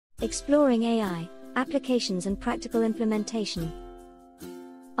Exploring AI, applications and practical implementation.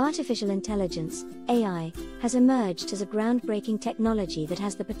 Artificial intelligence, AI, has emerged as a groundbreaking technology that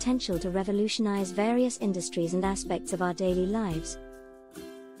has the potential to revolutionize various industries and aspects of our daily lives.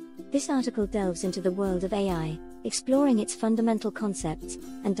 This article delves into the world of AI, exploring its fundamental concepts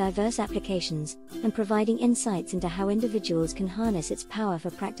and diverse applications, and providing insights into how individuals can harness its power for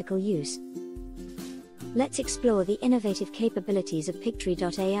practical use. Let's explore the innovative capabilities of Pictory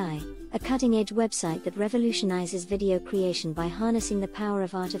AI, a cutting-edge website that revolutionizes video creation by harnessing the power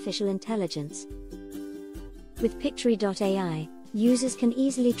of artificial intelligence. With Pictory AI, users can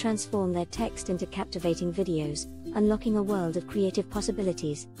easily transform their text into captivating videos, unlocking a world of creative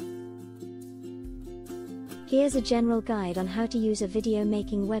possibilities. Here's a general guide on how to use a video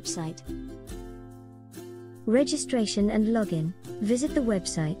making website. Registration and login. Visit the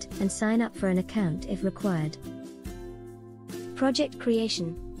website and sign up for an account if required. Project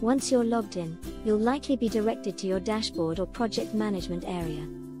creation. Once you're logged in, you'll likely be directed to your dashboard or project management area.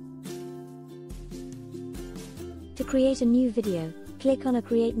 To create a new video, click on a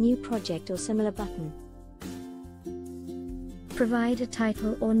Create New Project or similar button. Provide a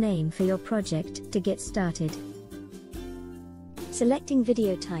title or name for your project to get started. Selecting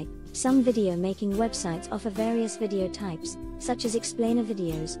video type. Some video making websites offer various video types, such as explainer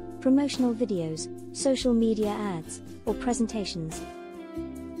videos, promotional videos, social media ads, or presentations.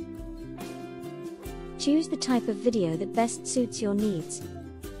 Choose the type of video that best suits your needs.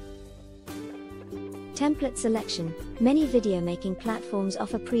 Template selection. Many video making platforms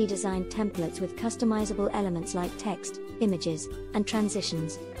offer pre-designed templates with customizable elements like text, images, and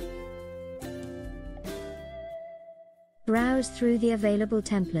transitions. Browse through the available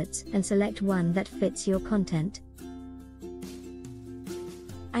templates and select one that fits your content.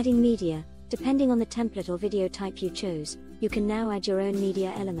 Adding media. Depending on the template or video type you chose, you can now add your own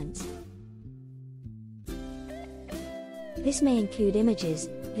media elements. This may include images,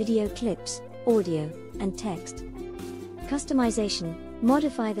 video clips, audio, and text. Customization.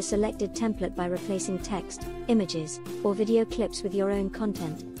 Modify the selected template by replacing text, images, or video clips with your own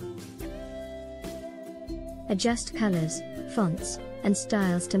content. Adjust colors, fonts, and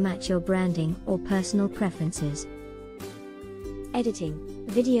styles to match your branding or personal preferences. Editing.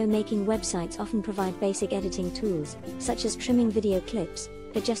 Video making websites often provide basic editing tools, such as trimming video clips,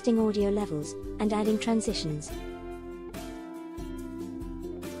 adjusting audio levels, and adding transitions.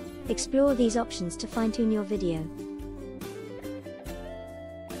 Explore these options to fine-tune your video.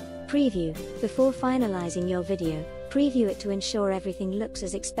 Preview. Before finalizing your video, preview it to ensure everything looks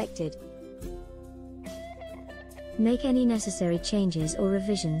as expected. Make any necessary changes or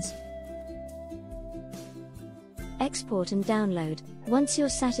revisions. Export and download. Once you're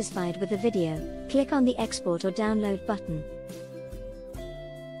satisfied with the video, click on the Export or Download button.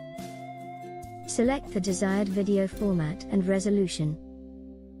 Select the desired video format and resolution.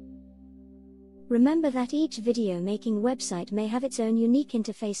 Remember that each video making website may have its own unique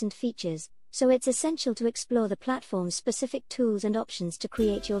interface and features, so it's essential to explore the platform's specific tools and options to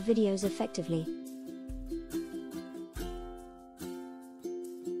create your videos effectively.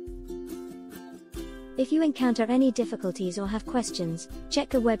 If you encounter any difficulties or have questions, check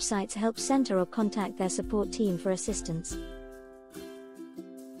the website's help center or contact their support team for assistance.